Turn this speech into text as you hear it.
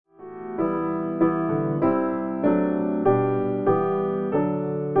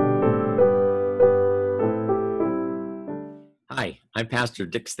I'm Pastor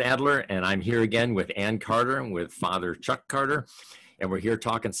Dick Stadler, and I'm here again with Ann Carter and with Father Chuck Carter, and we're here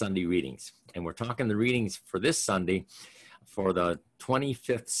talking Sunday readings. And we're talking the readings for this Sunday for the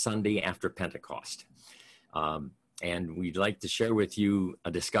 25th Sunday after Pentecost. And we'd like to share with you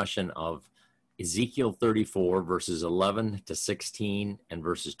a discussion of Ezekiel 34, verses 11 to 16, and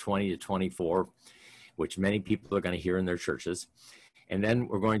verses 20 to 24, which many people are going to hear in their churches. And then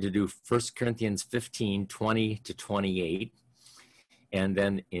we're going to do 1 Corinthians 15, 20 to 28. And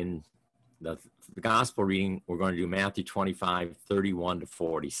then in the gospel reading, we're going to do Matthew 25, 31 to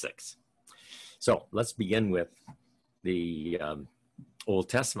 46. So let's begin with the Old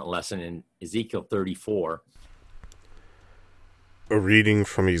Testament lesson in Ezekiel 34. A reading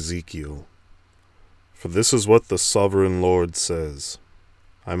from Ezekiel. For this is what the sovereign Lord says,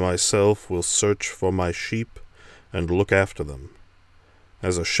 I myself will search for my sheep and look after them.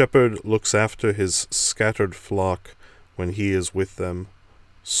 As a shepherd looks after his scattered flock when he is with them,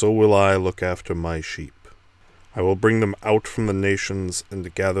 so will I look after my sheep. I will bring them out from the nations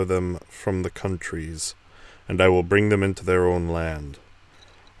and gather them from the countries, and I will bring them into their own land.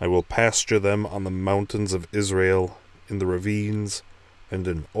 I will pasture them on the mountains of Israel, in the ravines, and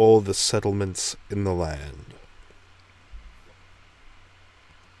in all the settlements in the land.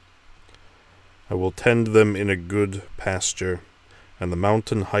 I will tend them in a good pasture, and the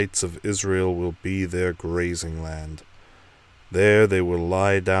mountain heights of Israel will be their grazing land. There they will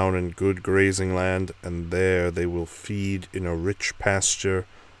lie down in good grazing land, and there they will feed in a rich pasture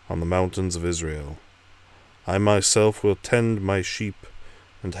on the mountains of Israel. I myself will tend my sheep,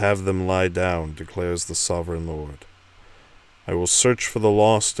 and have them lie down, declares the sovereign Lord. I will search for the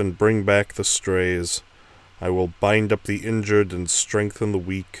lost and bring back the strays. I will bind up the injured and strengthen the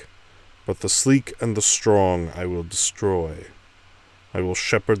weak, but the sleek and the strong I will destroy. I will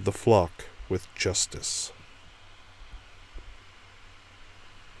shepherd the flock with justice.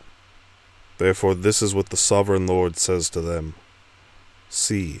 Therefore this is what the sovereign Lord says to them.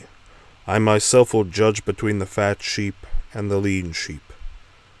 See, I myself will judge between the fat sheep and the lean sheep.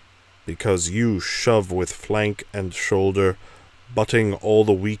 Because you shove with flank and shoulder, butting all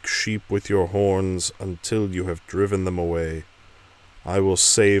the weak sheep with your horns until you have driven them away, I will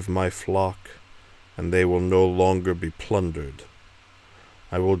save my flock, and they will no longer be plundered.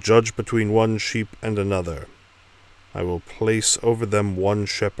 I will judge between one sheep and another. I will place over them one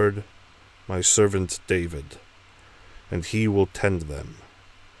shepherd, my servant David, and he will tend them.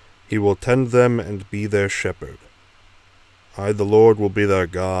 He will tend them and be their shepherd. I, the Lord, will be their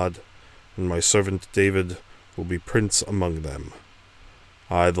God, and my servant David will be prince among them.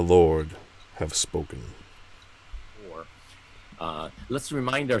 I, the Lord, have spoken. Let's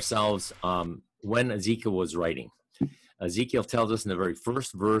remind ourselves when Ezekiel was writing. Ezekiel tells us in the very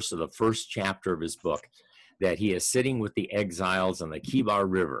first verse of the first chapter of his book that he is sitting with the exiles on the Kibar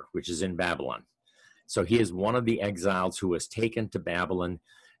River, which is in Babylon. So he is one of the exiles who was taken to Babylon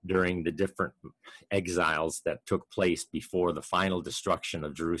during the different exiles that took place before the final destruction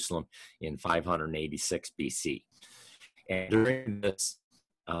of Jerusalem in 586 BC. And during this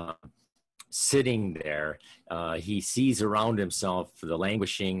sitting there, he sees around himself the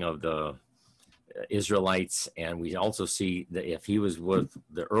languishing of the Israelites, and we also see that if he was with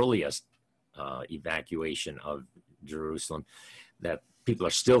the earliest evacuation of Jerusalem, that people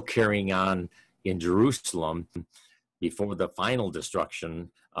are still carrying on in Jerusalem before the final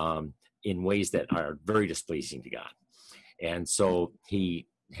destruction in ways that are very displeasing to God. And so he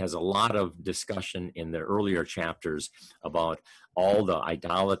has a lot of discussion in the earlier chapters about all the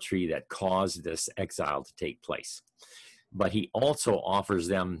idolatry that caused this exile to take place. But he also offers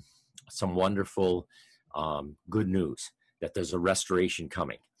them some wonderful good news, that there's a restoration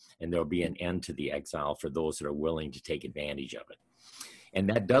coming, and there'll be an end to the exile for those that are willing to take advantage of it. And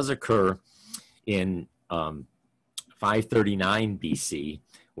that does occur in 539 BC,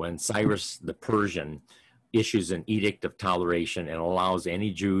 when Cyrus the Persian issues an edict of toleration and allows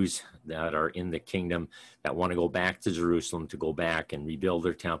any Jews that are in the kingdom that want to go back to Jerusalem to go back and rebuild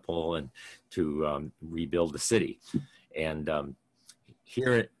their temple and to rebuild the city. And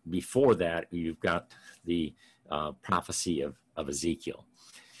here, before that, you've got the prophecy of Ezekiel.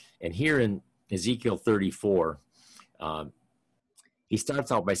 And here in Ezekiel 34, he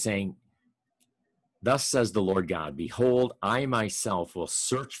starts out by saying, thus says the Lord God, behold, I myself will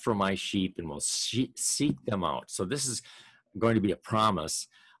search for my sheep and will seek them out. So this is going to be a promise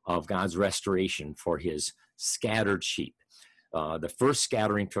of God's restoration for his scattered sheep. The first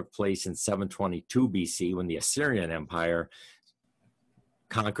scattering took place in 722 BC when the Assyrian Empire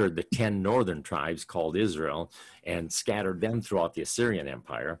conquered the 10 northern tribes called Israel and scattered them throughout the Assyrian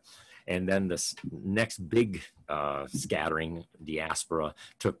Empire. And then this next big scattering, diaspora,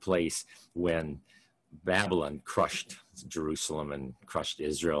 took place when Babylon crushed Jerusalem and crushed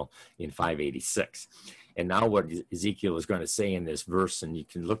Israel in 586. And now what Ezekiel is going to say in this verse, and you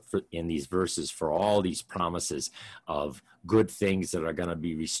can look for in these verses for all these promises of good things that are going to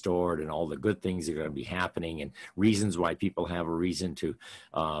be restored and all the good things that are going to be happening and reasons why people have a reason to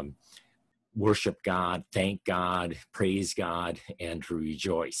worship God, thank God, praise God, and to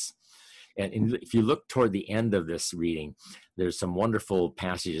rejoice. And if you look toward the end of this reading, there's some wonderful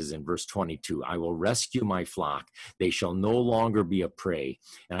passages in verse 22. I will rescue my flock. They shall no longer be a prey.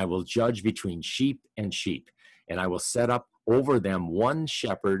 And I will judge between sheep and sheep. And I will set up over them one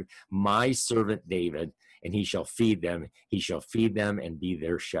shepherd, my servant David, and he shall feed them. He shall feed them and be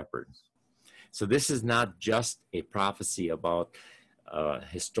their shepherd. So this is not just a prophecy about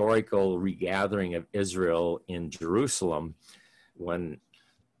historical regathering of Israel in Jerusalem when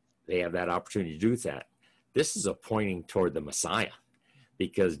they have that opportunity to do that. This is a pointing toward the Messiah,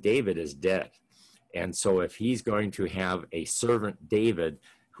 because David is dead. And so if he's going to have a servant David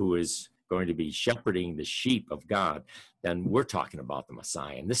who is going to be shepherding the sheep of God, then we're talking about the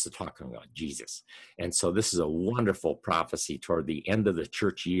Messiah. And this is talking about Jesus. And so this is a wonderful prophecy toward the end of the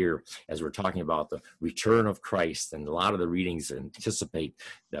church year, as we're talking about the return of Christ. And a lot of the readings anticipate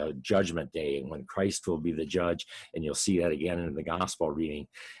the judgment day and when Christ will be the judge. And you'll see that again in the gospel reading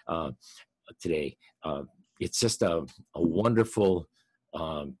today. It's just a wonderful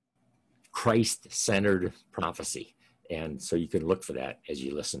Christ-centered prophecy. And so you can look for that as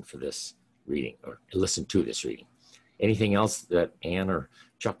you listen for this reading or listen to this reading. Anything else that Ann or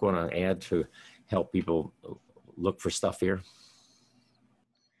Chuck want to add to help people look for stuff here?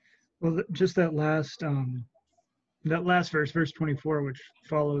 Well, just that last verse, verse 24, which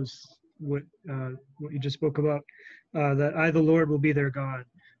follows what you just spoke about, that I, the Lord, will be their God.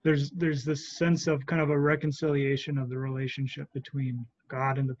 There's this sense of kind of a reconciliation of the relationship between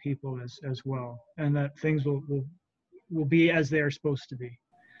God and the people as well, and that things will be as they are supposed to be.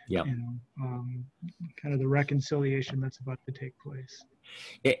 Yeah. Kind of the reconciliation that's about to take place.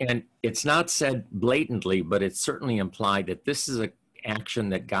 And it's not said blatantly, but it's certainly implied that this is an action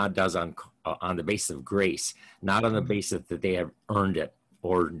that God does on the basis of grace, not on the basis that they have earned it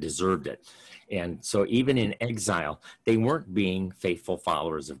or deserved it. And so even in exile, they weren't being faithful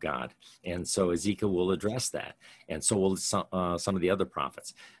followers of God. And so Ezekiel will address that. And so will some of the other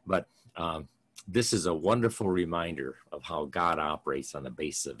prophets. But this is a wonderful reminder of how God operates on the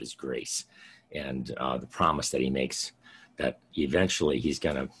basis of his grace and the promise that he makes that eventually he's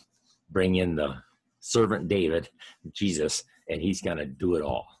going to bring in the servant David, Jesus, and he's going to do it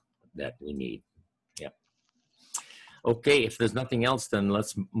all that we need. Yeah. Okay, if there's nothing else, then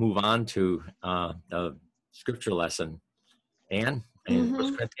let's move on to the scripture lesson. Ann, in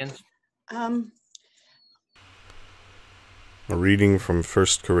 1 Corinthians? A reading from 1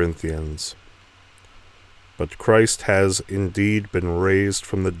 Corinthians. But Christ has indeed been raised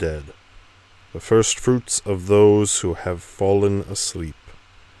from the dead, the firstfruits of those who have fallen asleep.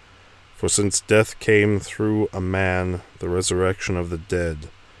 For since death came through a man, the resurrection of the dead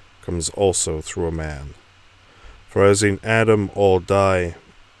comes also through a man. For as in Adam all die,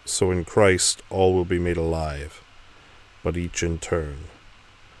 so in Christ all will be made alive, but each in turn.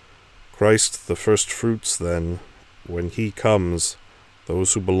 Christ the firstfruits, then, when he comes,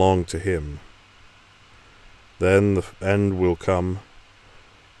 those who belong to him. Then the end will come,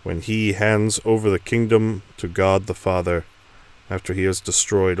 when he hands over the kingdom to God the Father, after he has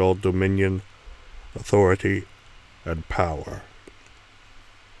destroyed all dominion, authority, and power.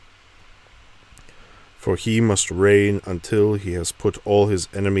 For he must reign until he has put all his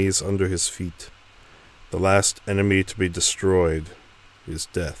enemies under his feet. The last enemy to be destroyed is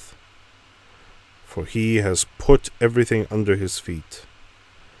death. For he has put everything under his feet.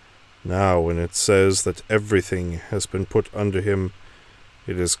 Now, when it says that everything has been put under him,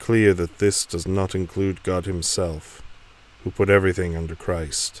 it is clear that this does not include God himself, who put everything under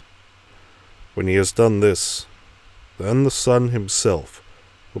Christ. When he has done this, then the Son himself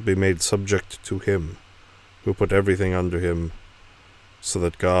will be made subject to him, who put everything under him, so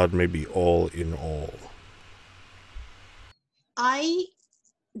that God may be all in all. I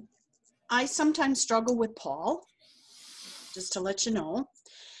sometimes struggle with Paul, just to let you know.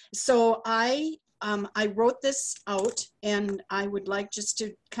 So I wrote this out, and I would like just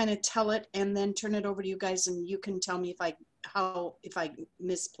to kind of tell it and then turn it over to you guys, and you can tell me if I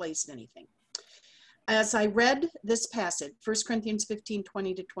misplaced anything. As I read this passage, 1 Corinthians 15,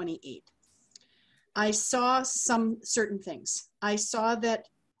 20 to 28, I saw some certain things. I saw that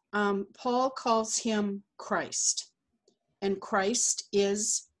Paul calls him Christ, and Christ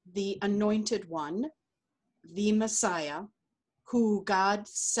is the anointed one, the Messiah, who God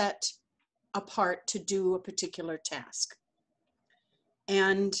set apart to do a particular task.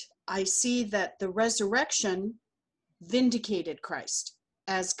 And I see that the resurrection vindicated Christ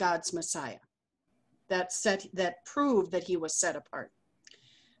as God's Messiah. That proved that he was set apart.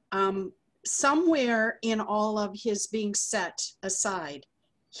 Somewhere in all of his being set aside,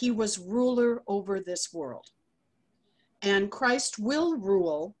 he was ruler over this world. And Christ will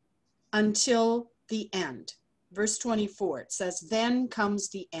rule until the end. Verse 24, it says, then comes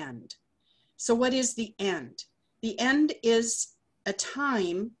the end. So what is the end? The end is a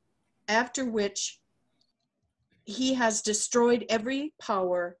time after which he has destroyed every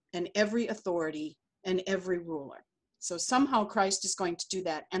power and every authority and every ruler. So somehow Christ is going to do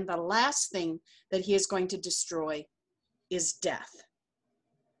that. And the last thing that he is going to destroy is death.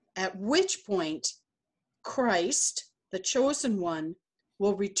 At which point, Christ, the chosen one,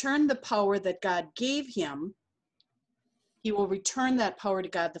 will return the power that God gave him. He will return that power to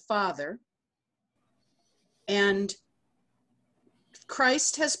God the Father. And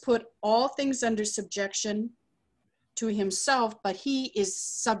Christ has put all things under subjection to himself, but he is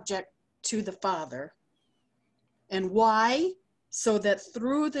subject to the Father. And why? So that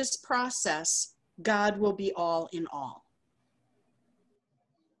through this process, God will be all in all.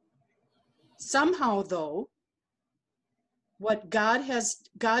 Somehow, though, what God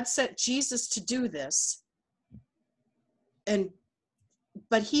set Jesus to do this,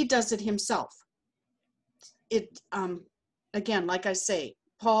 but he does it himself. Again, like I say,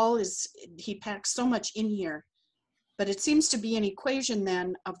 he packs so much in here, but it seems to be an equation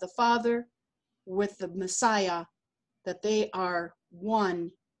then of the Father with the Messiah, that they are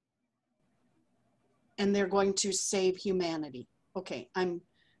one and they're going to save humanity. Okay,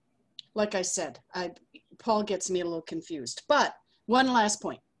 like I said, Paul gets me a little confused. But one last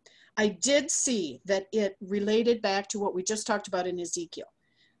point. I did see that it related back to what we just talked about in Ezekiel.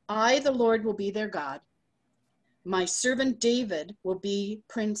 I, the Lord, will be their God. My servant David will be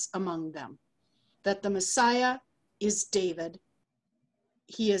prince among them. That the Messiah is David.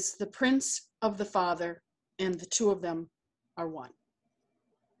 He is the prince of the Father, and the two of them are one.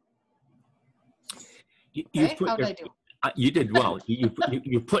 How'd I do? You did well.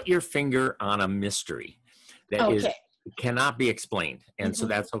 You put your finger on a mystery that cannot be explained, and so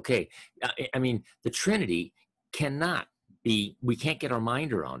that's okay. I mean, the Trinity cannot be. We can't get our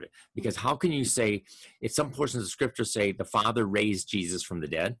mind around it, because how can you say, if some portions of Scripture say the Father raised Jesus from the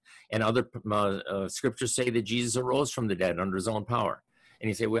dead, and other Scriptures say that Jesus arose from the dead under his own power, and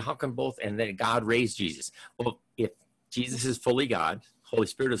you say, well, how come both? And then God raised Jesus. Well, if Jesus is fully God, Holy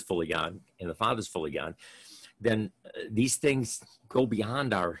Spirit is fully God, and the Father is fully God, then these things go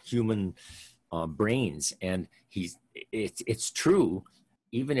beyond our human brains. And it's true,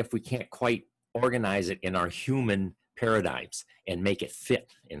 even if we can't quite organize it in our human paradigms and make it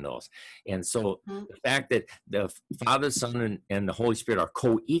fit in those. And so the fact that the Father, Son, and the Holy Spirit are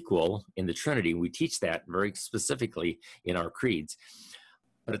co-equal in the Trinity, we teach that very specifically in our creeds.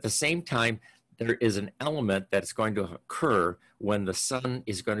 But at the same time, there is an element that's going to occur when the Son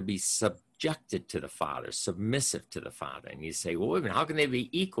is going to be subjected to the Father, submissive to the Father. And you say, well, wait a minute, how can they be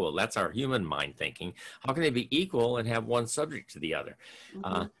equal? That's our human mind thinking. How can they be equal and have one subject to the other?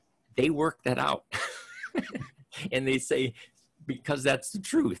 They work that out. And they say, because that's the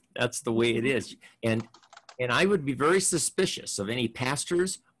truth. That's the way it is. And I would be very suspicious of any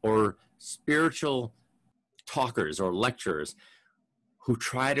pastors or spiritual talkers or lecturers who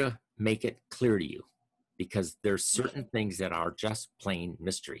try to make it clear to you, because there's certain things that are just plain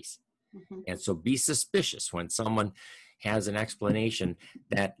mysteries. And so be suspicious when someone has an explanation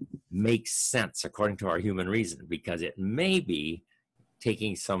that makes sense according to our human reason, because it may be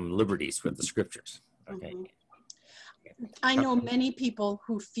taking some liberties with the Scriptures. Okay. I know many people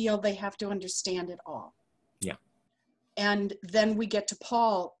who feel they have to understand it all. Yeah. And then we get to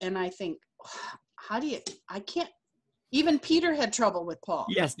Paul, and I think, I can't. Even Peter had trouble with Paul.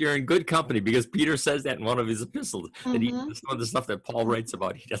 Yes, you're in good company, because Peter says that in one of his epistles, that some of the stuff that Paul writes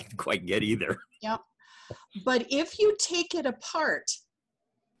about, he doesn't quite get either. Yeah. But if you take it apart,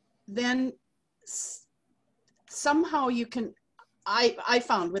 then somehow you can, I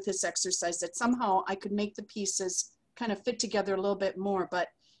found with this exercise that somehow I could make the pieces kind of fit together a little bit more, but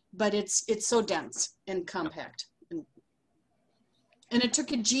it's so dense and compact. And it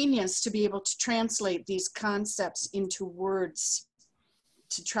took a genius to be able to translate these concepts into words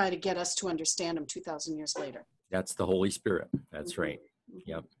to try to get us to understand them 2,000 years later. That's the Holy Spirit. That's right.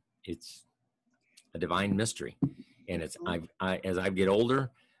 Yep. It's a divine mystery. And it's as I get older,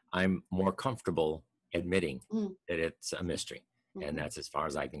 I'm more comfortable admitting that it's a mystery. And that's as far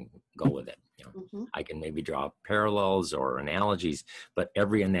as I can go with it. You know, Mhm. I can maybe draw parallels or analogies, but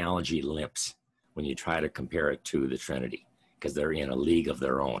every analogy limps when you try to compare it to the Trinity, because they're in a league of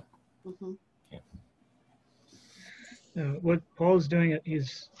their own. Mhm. What Paul's doing,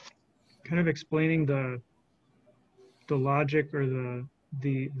 he's kind of explaining the logic or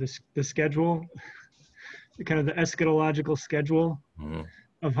the schedule, kind of the eschatological schedule Mhm.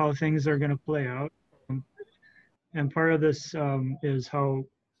 of how things are going to play out. And part of this is how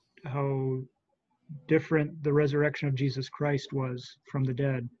different the resurrection of Jesus Christ was from the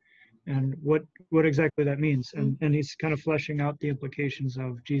dead, and what exactly that means. And he's kind of fleshing out the implications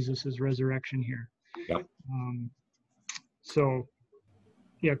of Jesus's resurrection here. Yep. So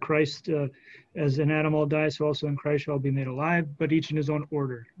yeah, Christ, as an animal dies, so also in Christ shall be made alive, but each in his own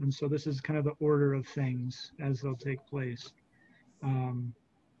order. And so this is kind of the order of things as they'll take place.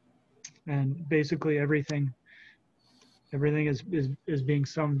 And basically everything is being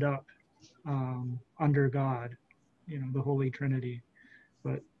summed up under God, you know, the Holy Trinity,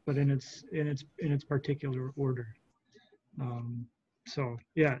 but in its particular order. So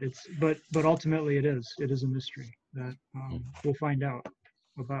yeah, but ultimately it is a mystery that we'll find out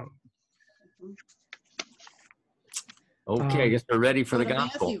about. Okay, I guess we're ready for Go the to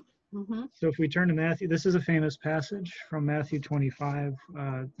gospel. Matthew. Mhm. So if we turn to Matthew, this is a famous passage from Matthew 25,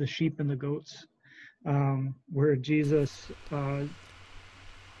 the sheep and the goats, where Jesus. The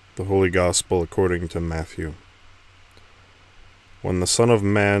Holy Gospel according to Matthew. When the Son of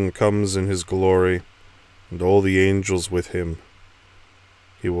Man comes in his glory, and all the angels with him,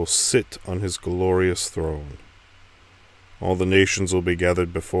 he will sit on his glorious throne. All the nations will be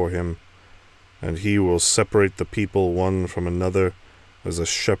gathered before him, and he will separate the people one from another, as a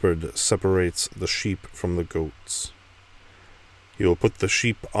shepherd separates the sheep from the goats. He will put the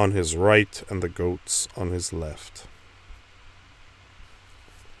sheep on his right and the goats on his left.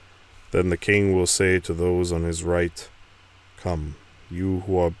 Then the king will say to those on his right, "Come, you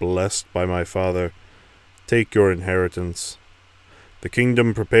who are blessed by my Father, take your inheritance, the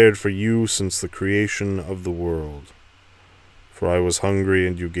kingdom prepared for you since the creation of the world. For I was hungry,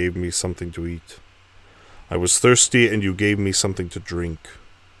 and you gave me something to eat. I was thirsty, and you gave me something to drink.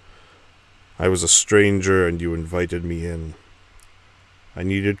 I was a stranger, and you invited me in. I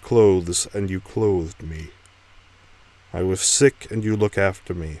needed clothes, and you clothed me. I was sick, and you looked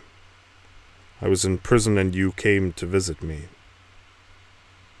after me. I was in prison, and you came to visit me."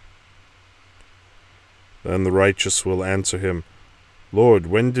 Then the righteous will answer him, "Lord,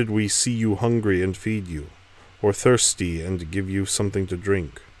 when did we see you hungry and feed you, or thirsty and give you something to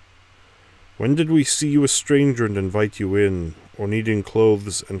drink? When did we see you a stranger and invite you in, or needing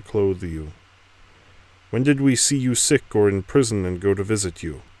clothes and clothe you? When did we see you sick or in prison and go to visit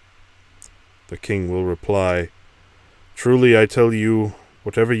you?" The king will reply, "Truly I tell you,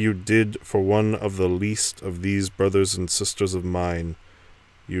 whatever you did for one of the least of these brothers and sisters of mine,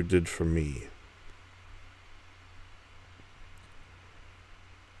 you did for me."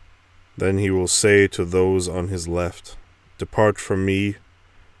 Then he will say to those on his left, "Depart from me,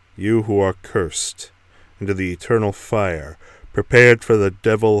 you who are cursed, into the eternal fire, prepared for the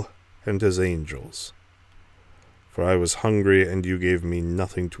devil and his angels. For I was hungry, and you gave me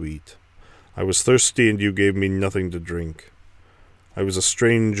nothing to eat. I was thirsty, and you gave me nothing to drink. I was a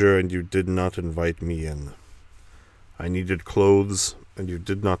stranger, and you did not invite me in. I needed clothes, and you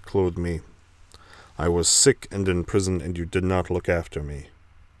did not clothe me. I was sick and in prison, and you did not look after me."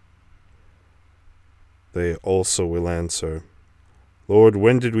 They also will answer, "Lord,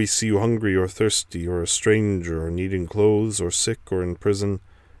 when did we see you hungry or thirsty, or a stranger, or needing clothes, or sick, or in prison,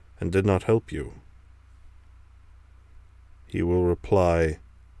 and did not help you?" He will reply,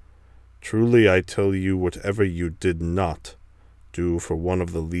 "Truly I tell you, whatever you did not do for one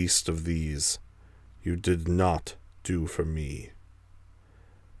of the least of these, you did not do for me."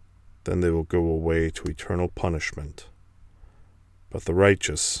 Then they will go away to eternal punishment, but the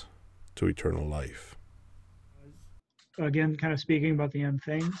righteous to eternal life. Again, kind of speaking about the end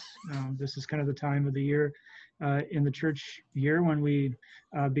things. This is kind of the time of the year in the church year when we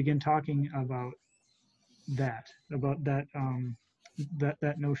begin talking about that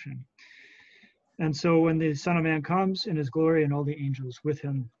notion. And so when the Son of Man comes in his glory and all the angels with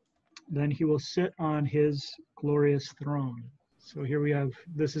him, then he will sit on his glorious throne. So here we have,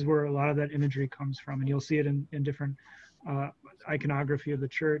 this is where a lot of that imagery comes from, and you'll see it in different iconography of the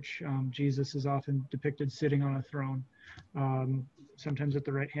church. Jesus is often depicted sitting on a throne, sometimes at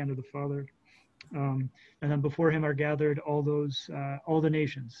the right hand of the Father. And then before him are gathered all the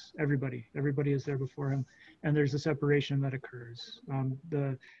nations, everybody is there before him, and there's a separation that occurs.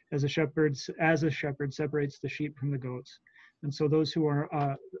 As a shepherd separates the sheep from the goats, And so those who are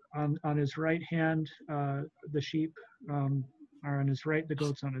on his right hand, the sheep are on his right, the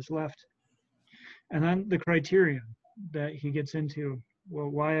goats on his left. And then the criterion that he gets into, well,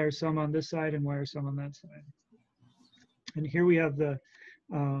 why are some on this side and why are some on that side? And here we have the,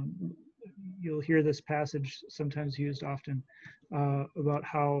 you'll hear this passage sometimes used often about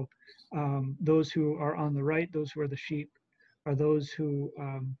how those who are on the right, those who are the sheep, are those who,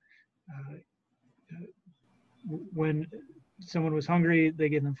 when someone was hungry, they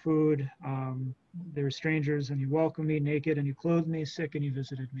gave them food. They were strangers and you welcomed me, naked and you clothed me, sick and you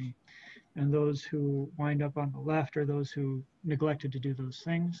visited me. And those who wind up on the left are those who neglected to do those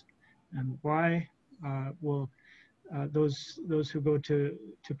things. And why? Well, those who go to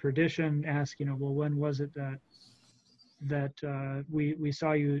perdition ask, well, when was it that we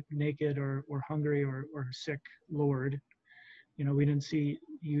saw you naked or hungry or sick, Lord? We didn't see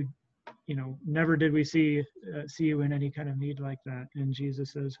you. Never did we see you in any kind of need like that. And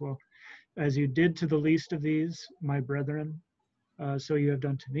Jesus says, well, as you did to the least of these, my brethren, so you have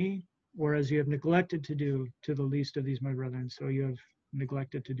done to me, or as you have neglected to do to the least of these, my brethren, so you have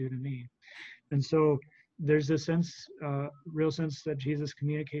neglected to do to me. And so there's a sense, real sense that Jesus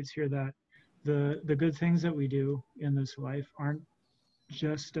communicates here that the good things that we do in this life aren't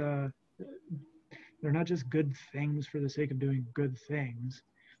just, they're not just good things for the sake of doing good things,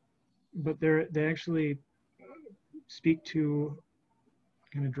 but they actually speak to,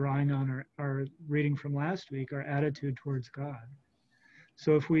 kind of drawing on our reading from last week, our attitude towards God.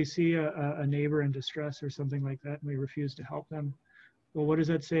 So if we see a neighbor in distress or something like that and we refuse to help them, well, what does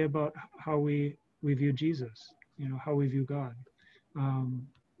that say about how we view Jesus, how we view God?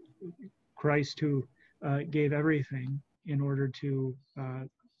 Christ, who gave everything in order to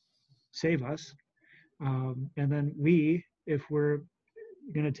save us. And then we, if we're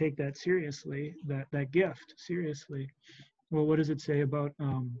going to take that seriously, that gift seriously, well, what does it say about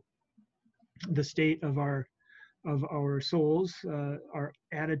the state of our souls, our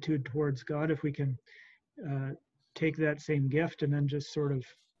attitude towards God, if we can take that same gift and then just sort of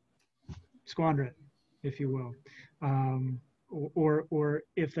squander it, if you will, or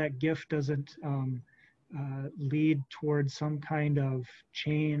if that gift doesn't lead towards some kind of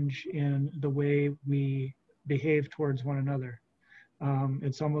change in the way we behave towards one another.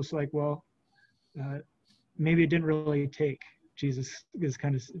 It's almost like, well, maybe it didn't really take. Jesus is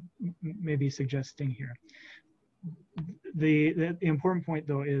kind of maybe suggesting here. The important point,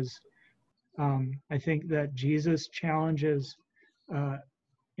 though, is I think that Jesus challenges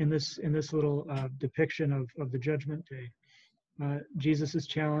in this little depiction of the Judgment Day. Jesus is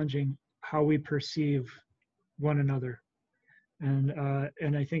challenging how we perceive one another, and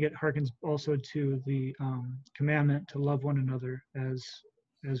I think it harkens also to the commandment to love one another as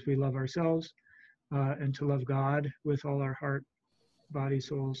we love ourselves, and to love God with all our heart, body,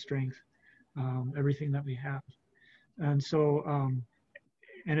 soul, strength, everything that we have. And so,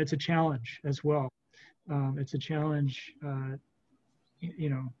 and it's a challenge as well. It's a challenge.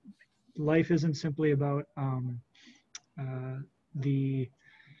 Life isn't simply about the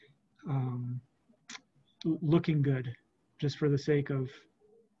looking good just for the sake of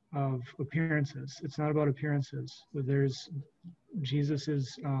appearances. It's not about appearances. Jesus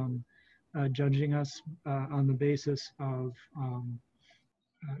is judging us on the basis of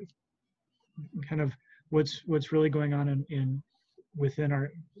kind of what's really going on within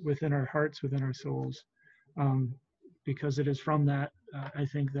our hearts, within our souls, because it is from that I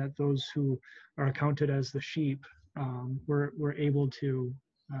think that those who are accounted as the sheep were able to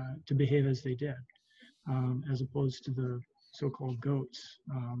behave as they did, as opposed to the so-called goats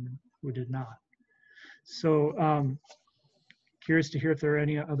who did not. So curious to hear if there are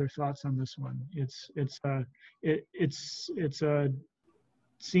any other thoughts on this one. It's a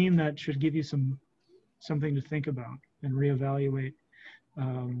scene that should give you something to think about and reevaluate,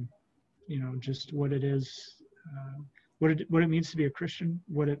 just what it is, what it means to be a Christian,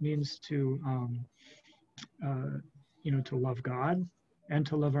 what it means to love God and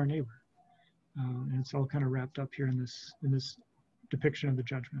to love our neighbor. And it's all kind of wrapped up here in this depiction of the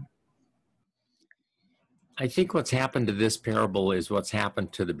judgment. I think what's happened to this parable is what's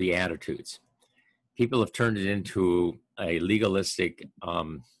happened to the Beatitudes. People have turned it into a legalistic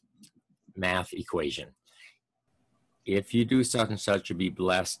math equation. If you do such and such, you'll be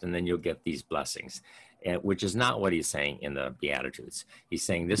blessed, and then you'll get these blessings, which is not what he's saying in the Beatitudes. He's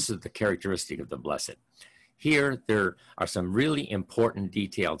saying this is the characteristic of the blessed. Here, there are some really important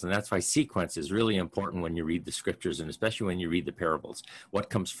details, and that's why sequence is really important when you read the scriptures, and especially when you read the parables.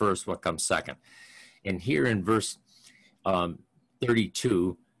 What comes first, what comes second? And here in verse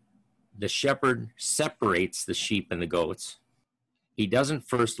 32, the shepherd separates the sheep and the goats, he doesn't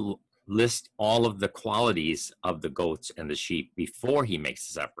first list all of the qualities of the goats and the sheep before he makes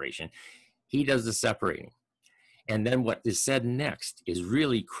the separation. He does the separating. And then what is said next is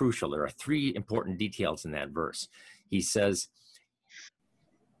really crucial. There are three important details in that verse. He says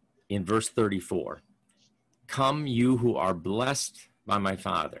in verse 34, "Come, you who are blessed by my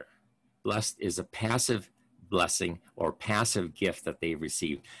Father." Blessed is a passive blessing or passive gift that they've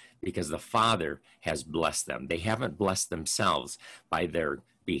received because the Father has blessed them. They haven't blessed themselves by their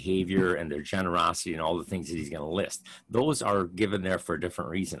behavior and their generosity and all the things that he's going to list. Those are given there for a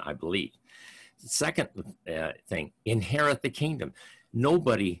different reason, I believe. Second thing, inherit the kingdom.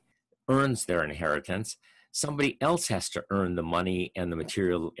 Nobody earns their inheritance. Somebody else has to earn the money and the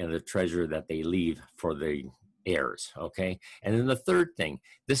material and the treasure that they leave for the heirs, okay? And then the third thing,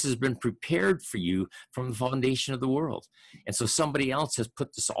 this has been prepared for you from the foundation of the world. And so somebody else has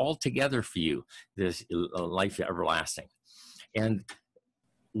put this all together for you, this life everlasting. And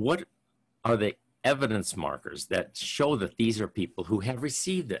what are the evidence markers that show that these are people who have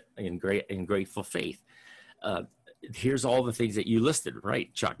received it in grateful faith? Here's all the things that you listed,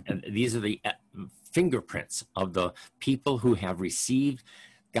 right, Chuck? And these are the fingerprints of the people who have received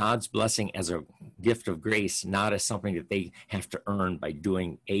God's blessing as a gift of grace, not as something that they have to earn by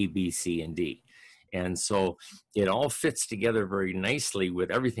doing A, B, C, and D. And so it all fits together very nicely with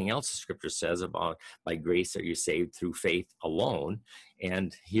everything else the scripture says about by grace are you saved through faith alone.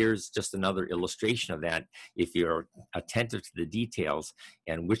 And here's just another illustration of that if you're attentive to the details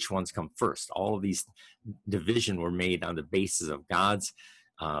and which ones come first. All of these division were made on the basis of God's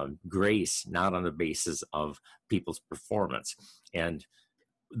grace, not on the basis of people's performance. And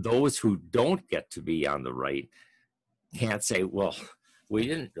those who don't get to be on the right can't say, well, we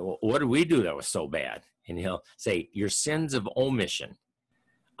didn't, what did we do that was so bad? And he'll say, your sins of omission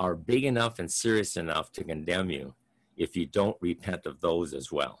are big enough and serious enough to condemn you if you don't repent of those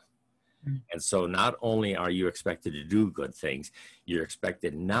as well. And so not only are you expected to do good things, you're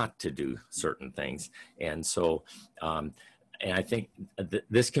expected not to do certain things. And so, and I think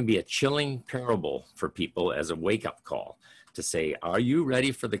this can be a chilling parable for people as a wake-up call to say, are you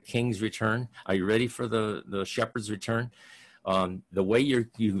ready for the king's return? Are you ready for the shepherd's return? The way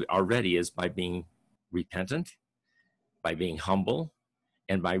you are ready is by being repentant, by being humble,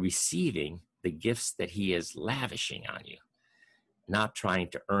 and by receiving the gifts that he is lavishing on you, not trying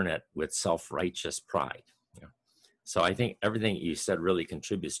to earn it with self-righteous pride. You know? So I think everything you said really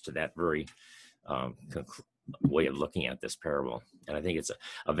contributes to that very way of looking at this parable. And I think it's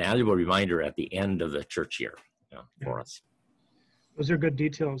a valuable reminder at the end of the church year, you know, for us. Those are good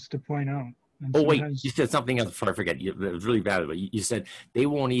details to point out. And oh, wait, you said something else before I forget. It was really valuable. You said they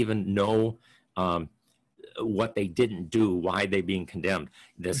won't even know what they didn't do, why they're being condemned.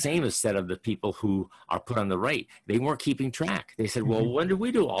 The same is said of the people who are put on the right. They weren't keeping track. They said, well, when did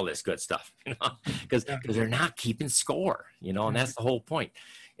we do all this good stuff? You know, because they're not keeping score, you know, and that's the whole point.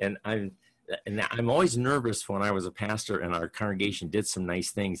 And I'm always nervous when I was a pastor and our congregation did some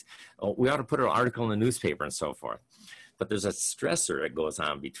nice things. Oh, we ought to put an article in the newspaper and so forth. But there's a stressor that goes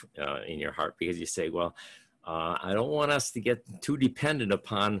on in your heart because you say, well, I don't want us to get too dependent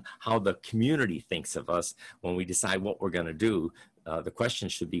upon how the community thinks of us when we decide what we're going to do. The question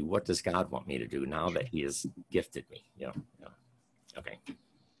should be, what does God want me to do now that he has gifted me? You know. Okay.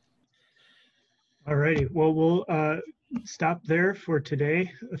 All righty. Well, we'll stop there for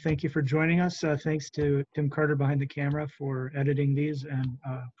today. Thank you for joining us. Thanks to Tim Carter behind the camera for editing these and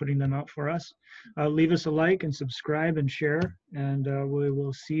putting them out for us. Leave us a like and subscribe and share. And we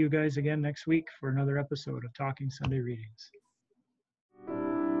will see you guys again next week for another episode of Talking Sunday Readings.